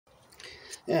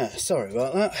Yeah, sorry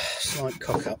about that, slight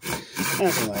cock up.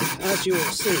 Anyway, as you will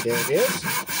see, dear viewers,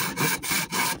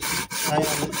 I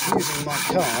am using my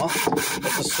car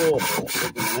at the sawhorse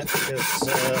at the minute because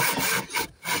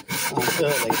I'm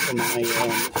early for my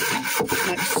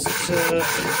next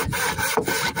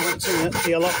outing at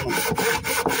the allotment,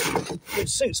 which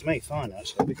suits me fine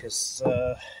actually because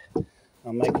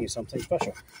I'm making something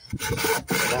special.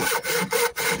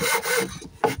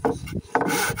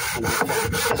 And I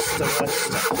found just the right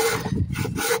stuff.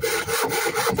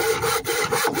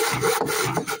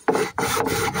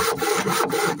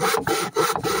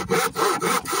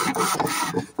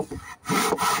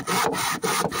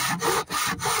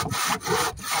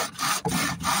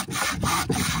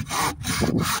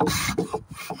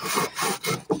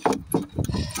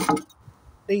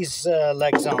 These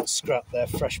legs aren't scrap, they're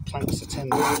fresh planks of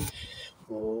timber,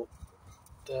 or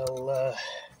they'll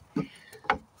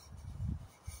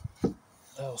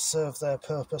serve their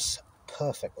purpose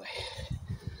perfectly.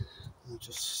 I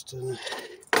just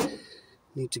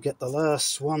need to get the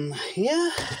last one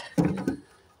here.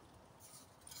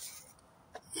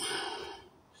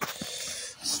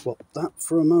 Swap that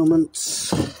for a moment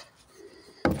so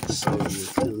you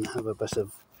can have a better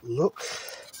look.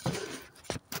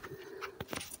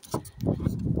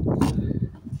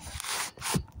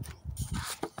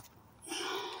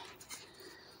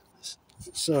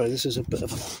 Sorry, this is a bit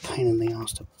of a pain in the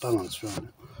arse to balance right now.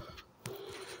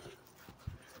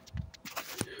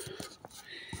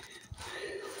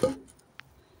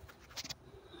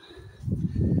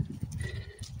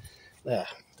 There,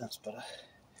 that's better.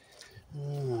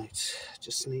 Alright,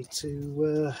 just need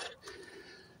to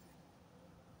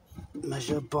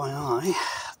measure by eye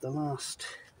the last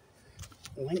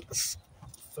length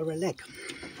for a leg.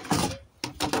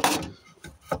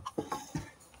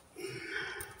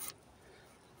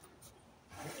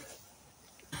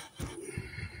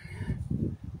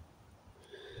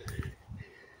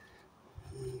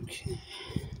 Okay.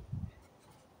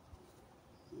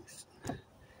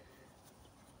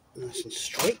 Nice and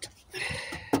straight.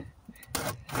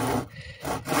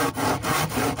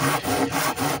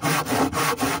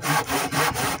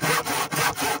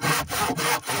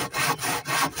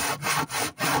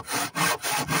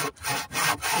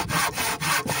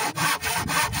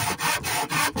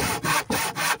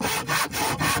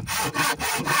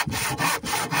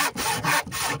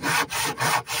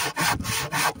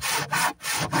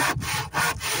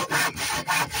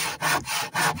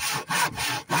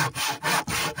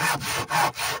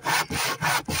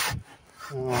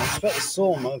 I expect the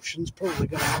saw motion's probably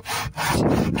going to tip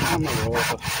the camera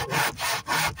over.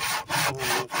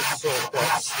 Just saw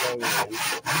quite slowly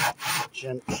and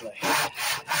gently.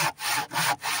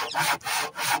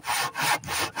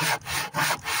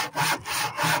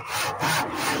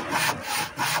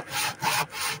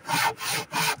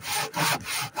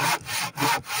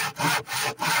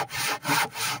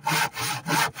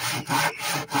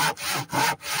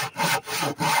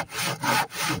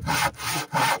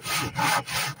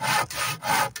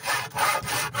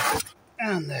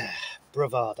 And there,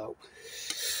 bravado.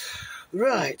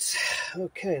 Right,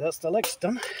 okay, that's the legs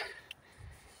done.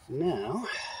 Now,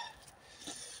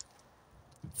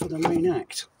 for the main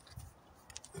act.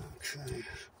 Okay,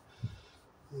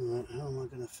 alright, how am I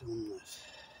going to film this?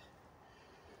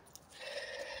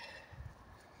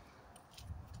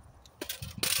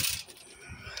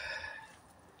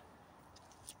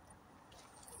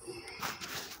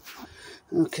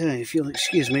 Okay, if you'll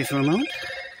excuse me for a moment.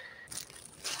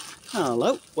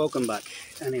 Hello, welcome back.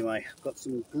 Anyway, I've got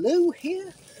some glue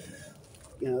here.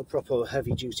 You know, proper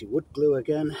heavy duty wood glue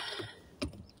again.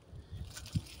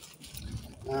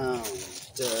 And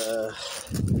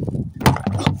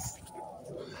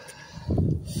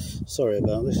sorry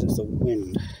about this, it's the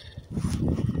wind.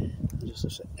 I just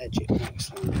have to edge it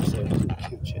next time so I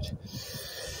can catch it.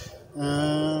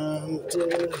 And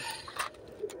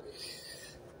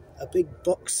a big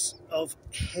box of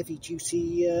heavy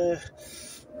duty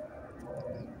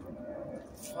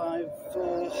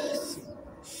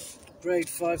grade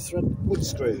 5 thread wood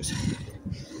screws.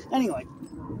 Anyway,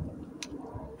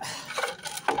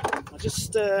 I'll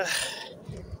just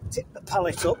tip the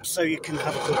pallet up so you can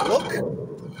have a good look.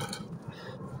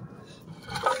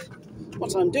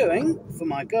 What I'm doing for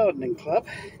my gardening club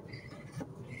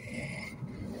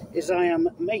is I am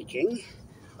making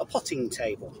a potting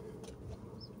table.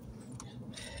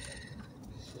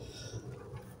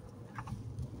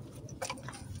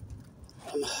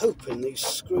 I'm hoping these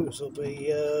screws will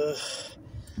be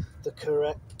the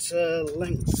correct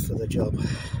length for the job.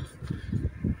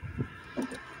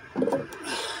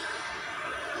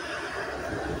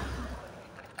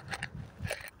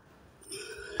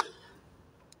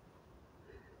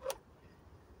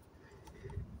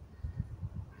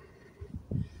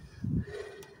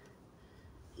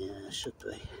 should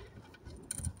be.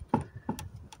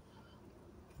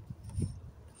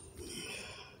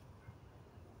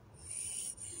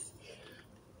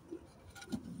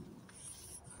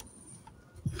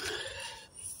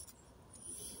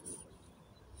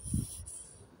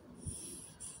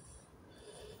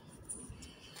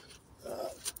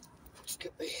 Let's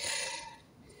get the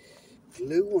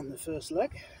glue on the first leg.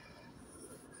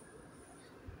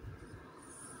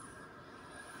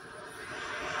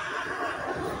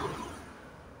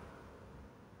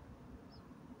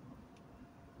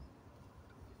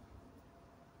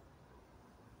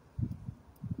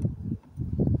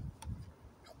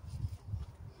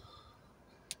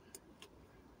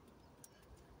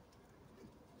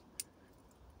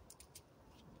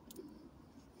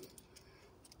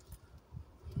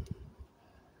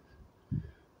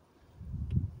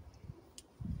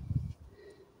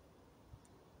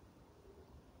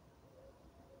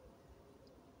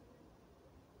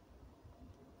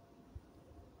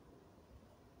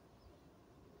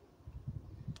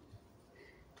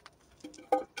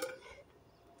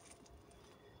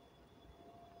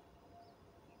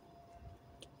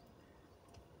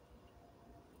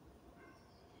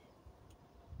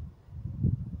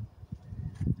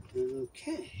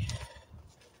 Okay.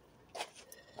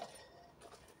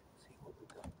 See what we've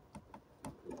got.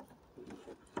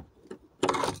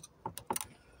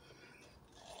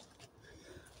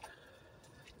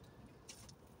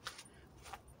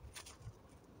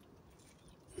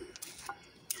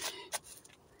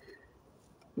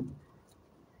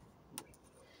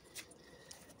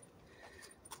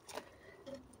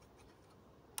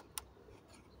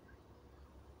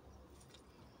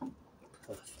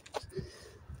 Perfect.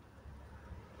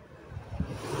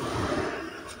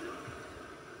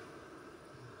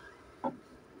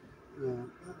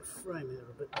 That'll frame it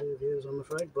a bit dubious, I'm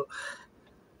afraid, but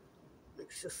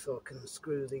it's just so I can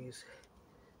screw these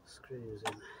screws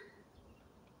in.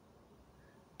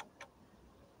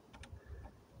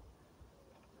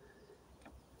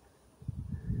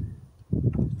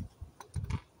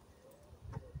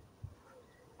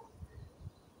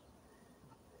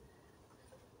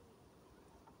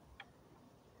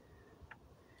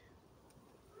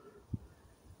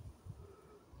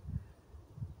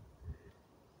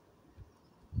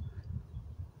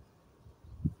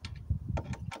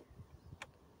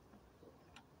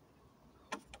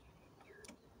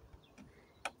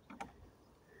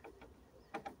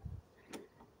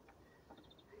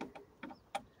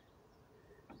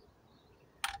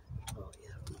 Oh yeah,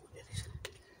 I know what it is.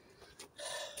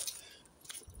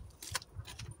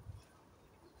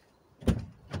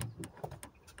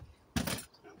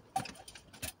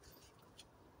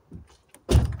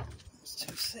 It's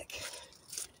too thick.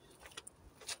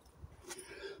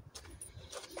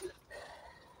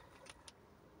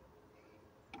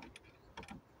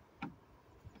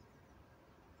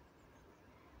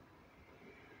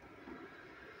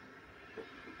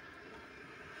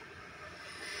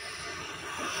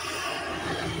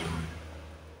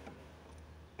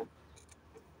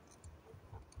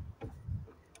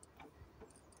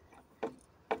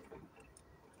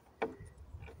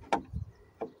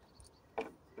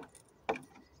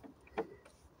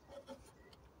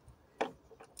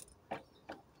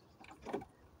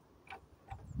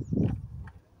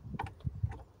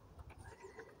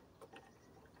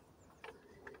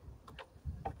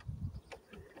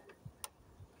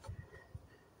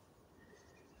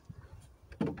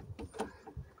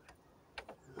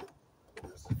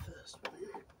 That's the first one here.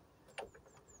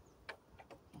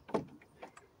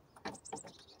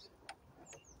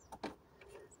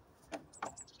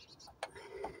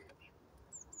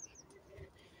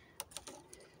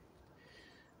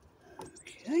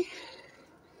 Okay.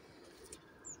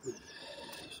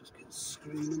 Let's just get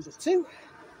screw number 2.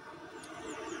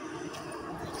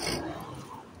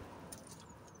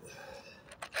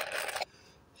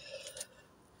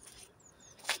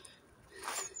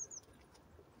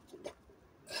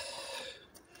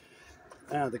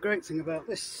 Now the great thing about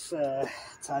this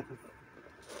type of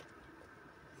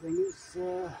thing is,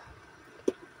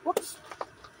 whoops,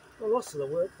 well, lots of the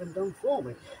work been done for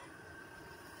me.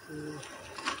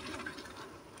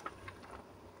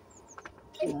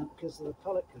 You know, because of the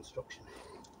pallet construction.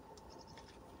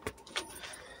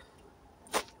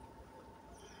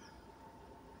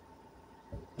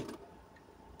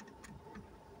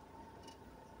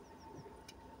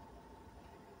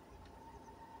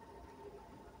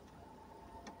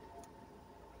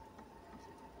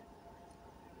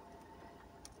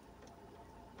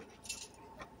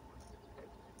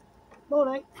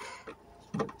 Morning.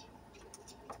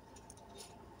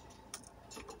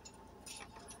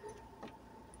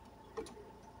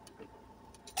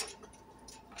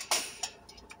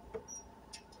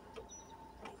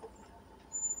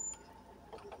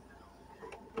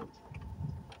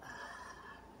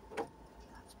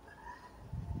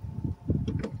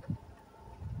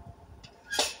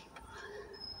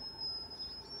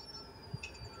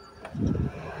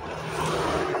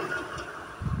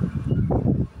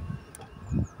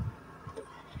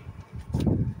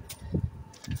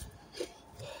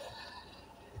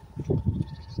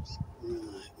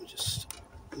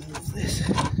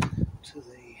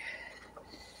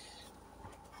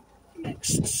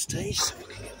 next stage so we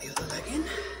can get the other leg in.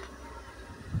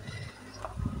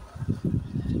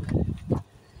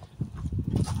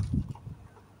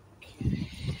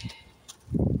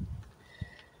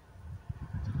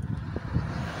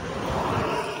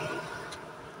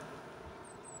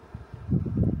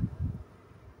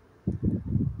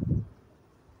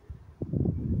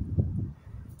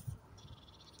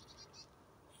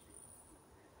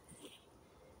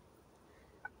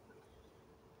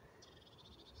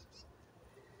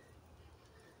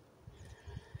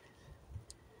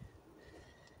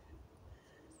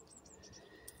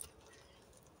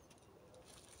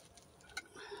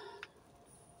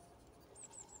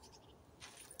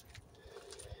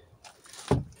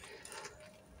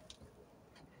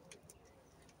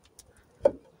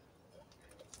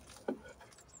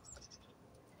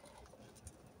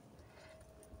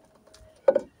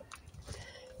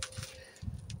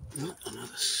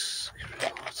 Another screw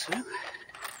or two,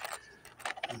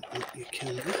 and up you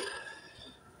can go.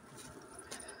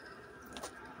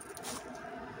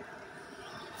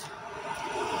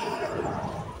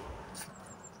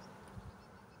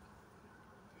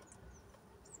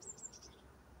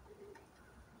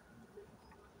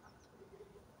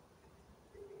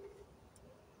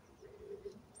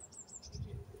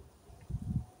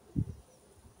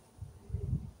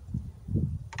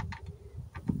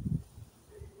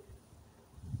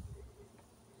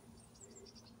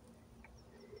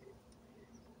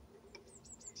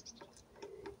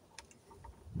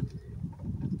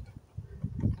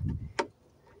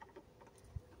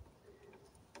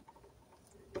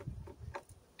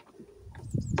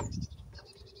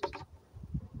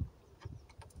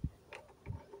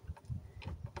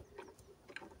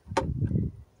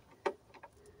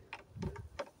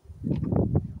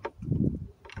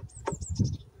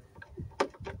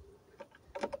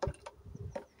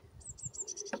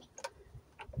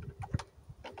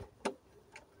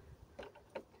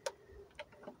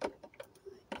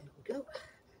 Go.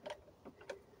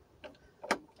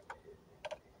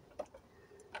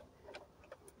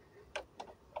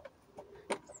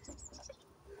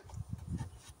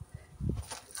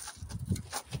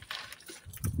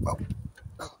 Oh.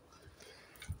 Oh.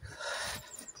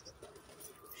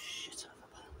 Shit out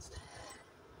of balance.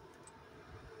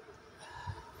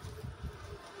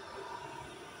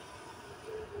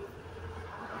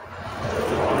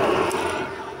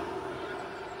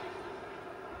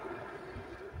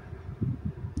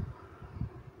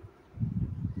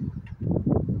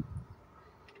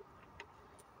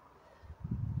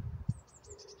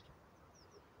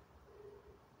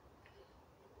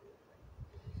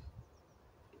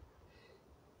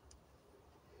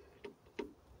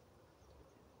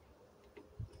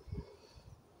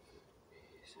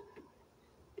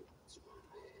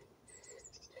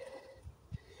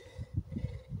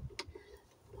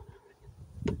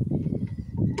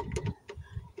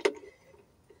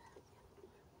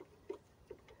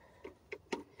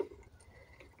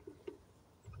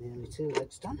 Nearly 2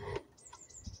 legs done.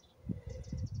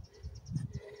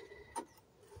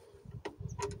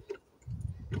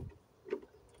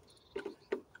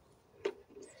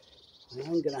 I am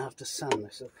going to have to sand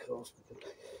this, of course,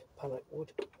 because pallet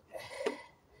wood,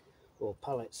 or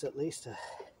pallets at least, are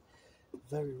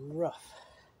very rough.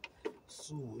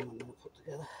 Some of them I'm going to put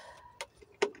together.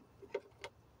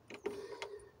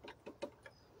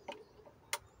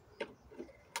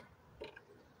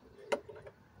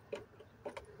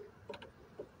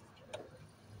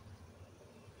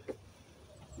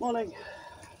 Morning.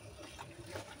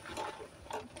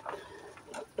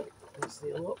 That's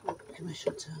the allotment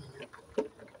commission turning up.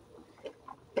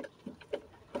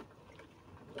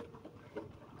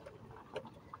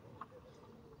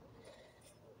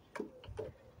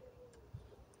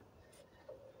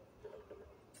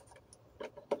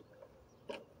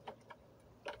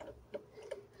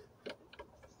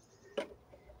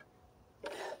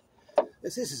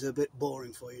 If this is a bit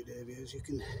boring for you, dear viewers, you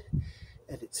can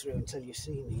edit through until you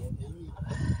see me again.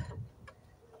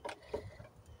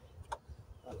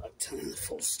 I like telling the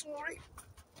full story.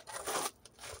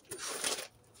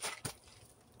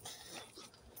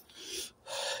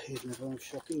 Even if I'm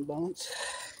shocking balance.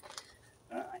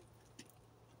 Alright.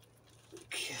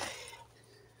 Okay.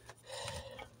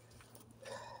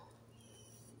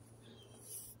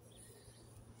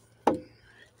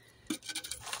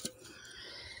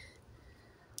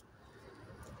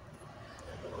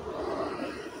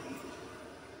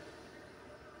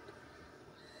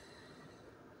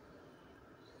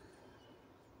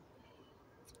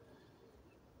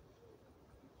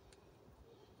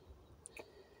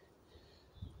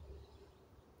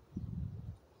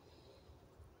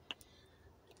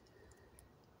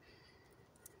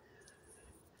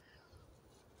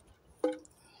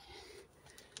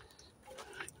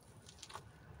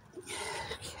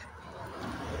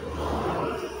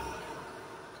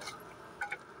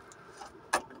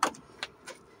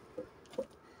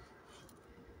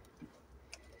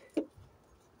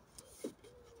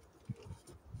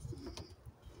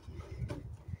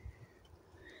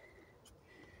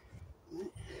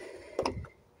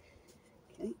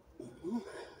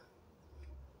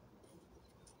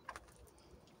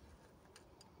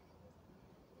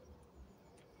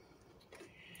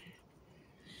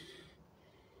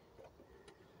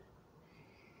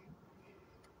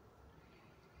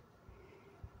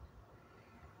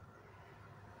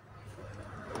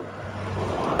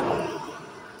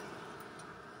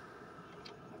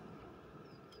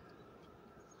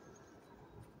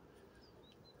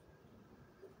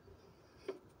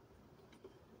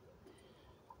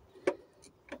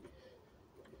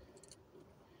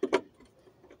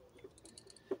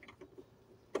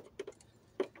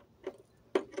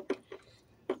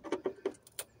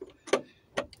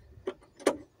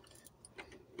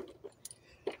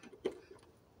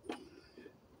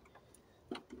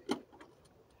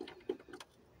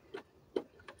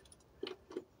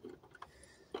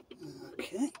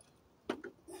 Okay.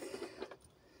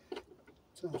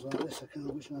 Times like this I kind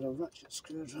of wish I had a ratchet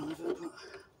screwdriver,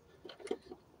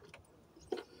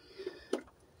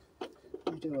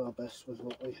 but we do our best with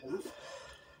what we have.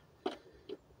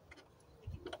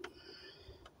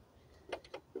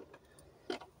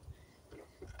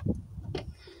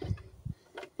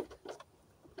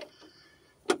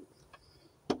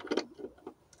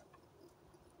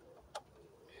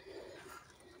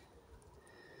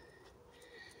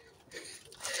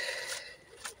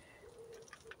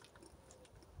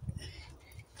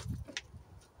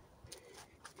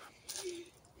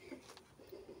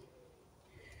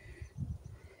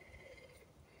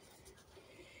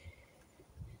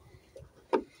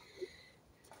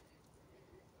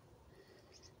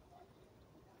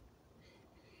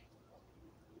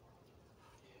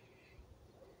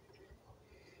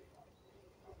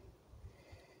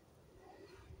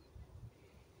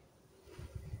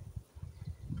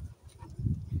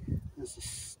 As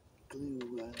this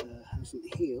glue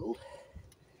hasn't healed,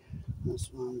 that's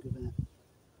why I'm giving it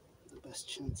the best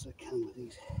chance I can with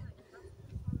these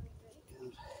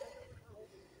kind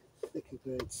of thicker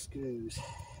grade screws.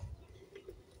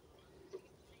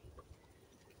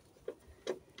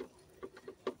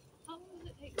 How long does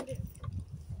it take to do?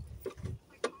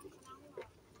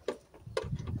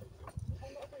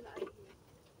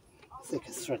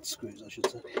 Thicker thread screws, I should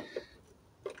say.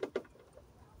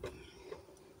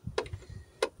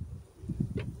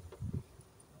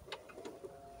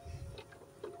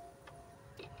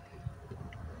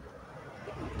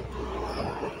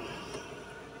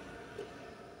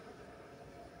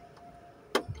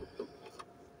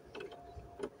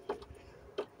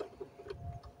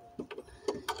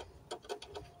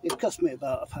 It cost me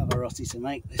about a Pavarotti to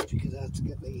make this because I had to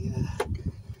get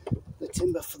the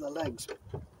timber for the legs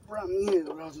brand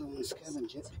new rather than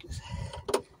scavenge it, because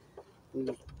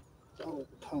the old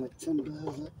pallet timber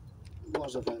that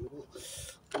was available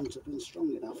wouldn't have been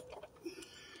strong enough.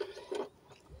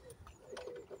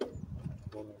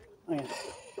 Oh yeah.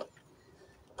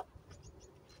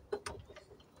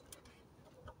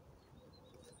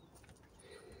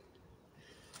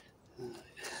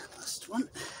 Last one.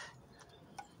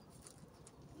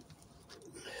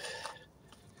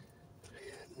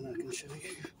 And I can show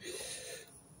you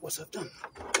what I've done.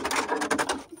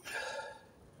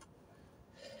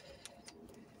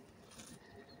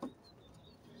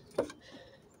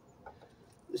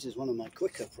 This is one of my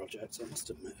quicker projects, I must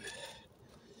admit.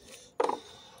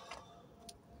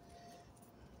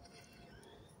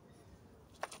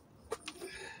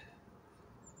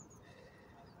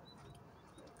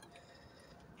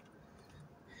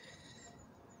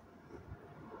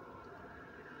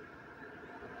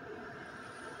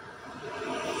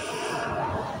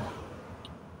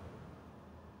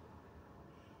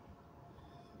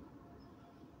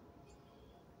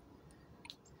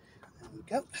 There we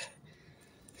go.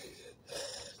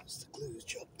 That's the glue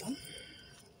job done.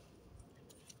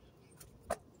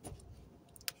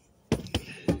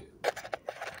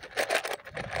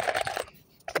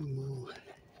 More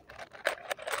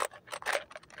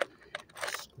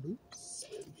screws.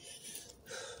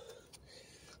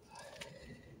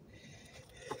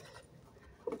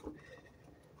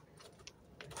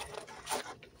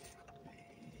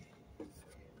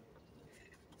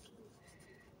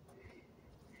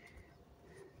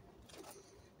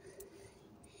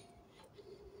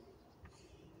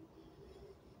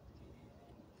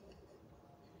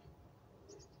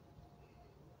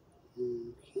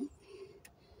 Okay.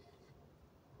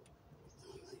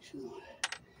 Make sure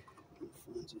it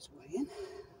finds its way in.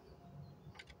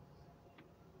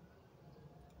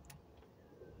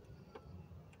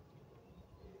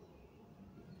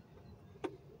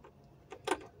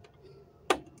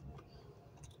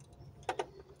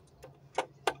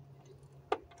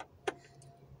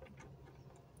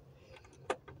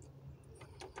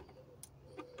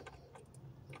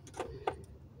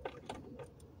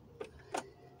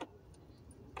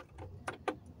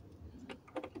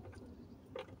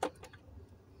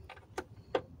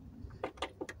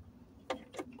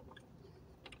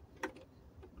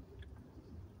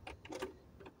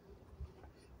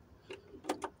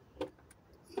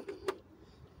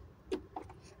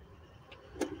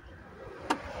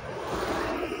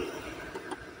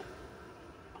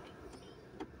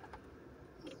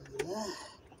 There.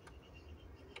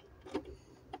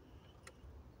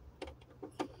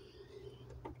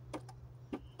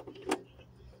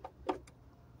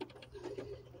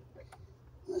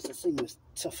 That's the thing with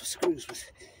tougher screws with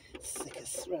thicker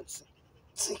threads.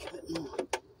 They take a bit more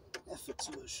effort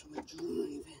to actually drive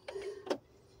in.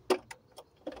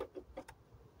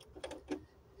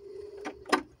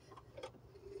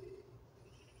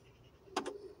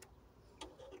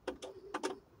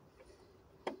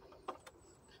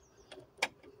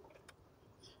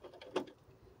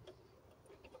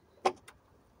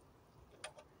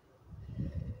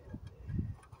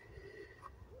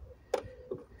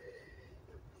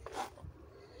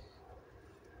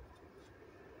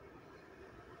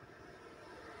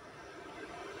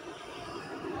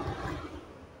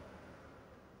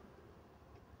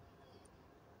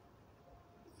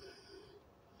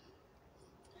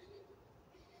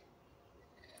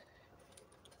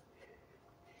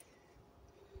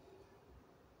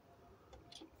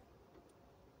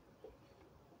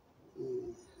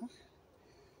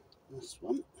 Last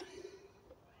one.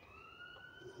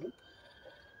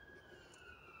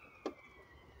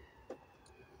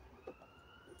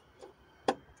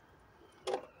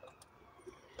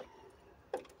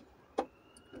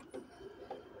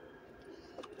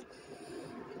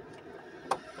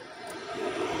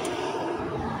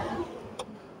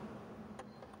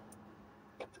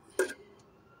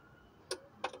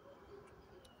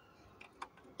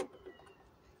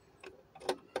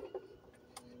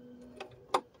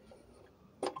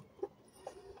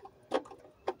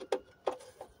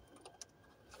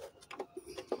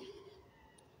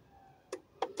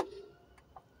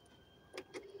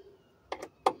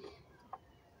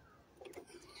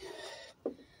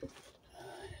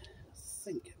 I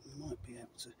think it might be able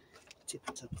to tip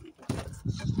it up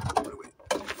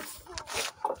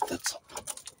the top.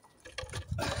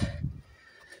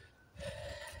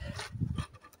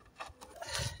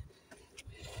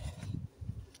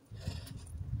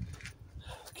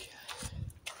 Okay,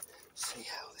 see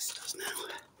how this does now.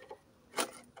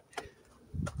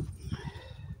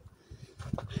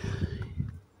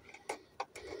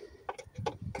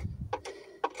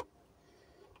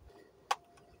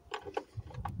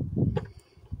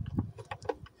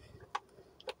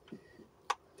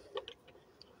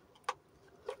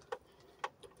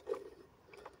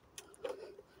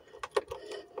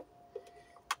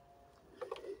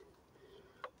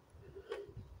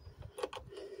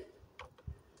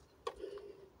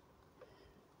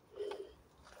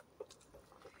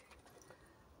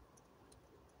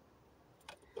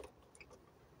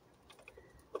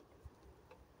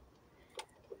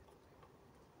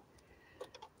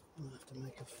 I'll have to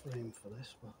make a frame for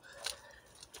this, but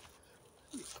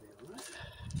it'll be alright.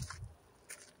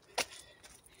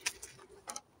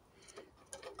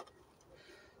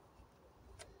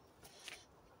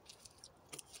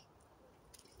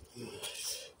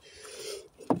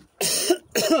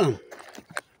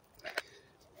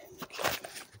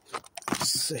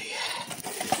 Let's see.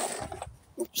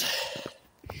 Oops.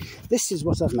 This is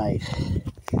what I've made.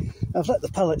 I've let the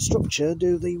pallet structure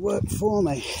do the work for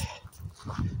me.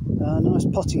 A nice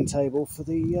potting table for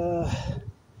the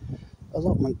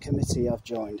allotment committee I've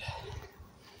joined.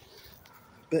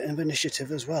 Bit of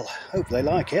initiative as well. Hope they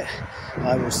like it.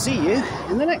 I will see you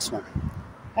in the next one.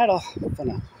 Head off for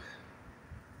now.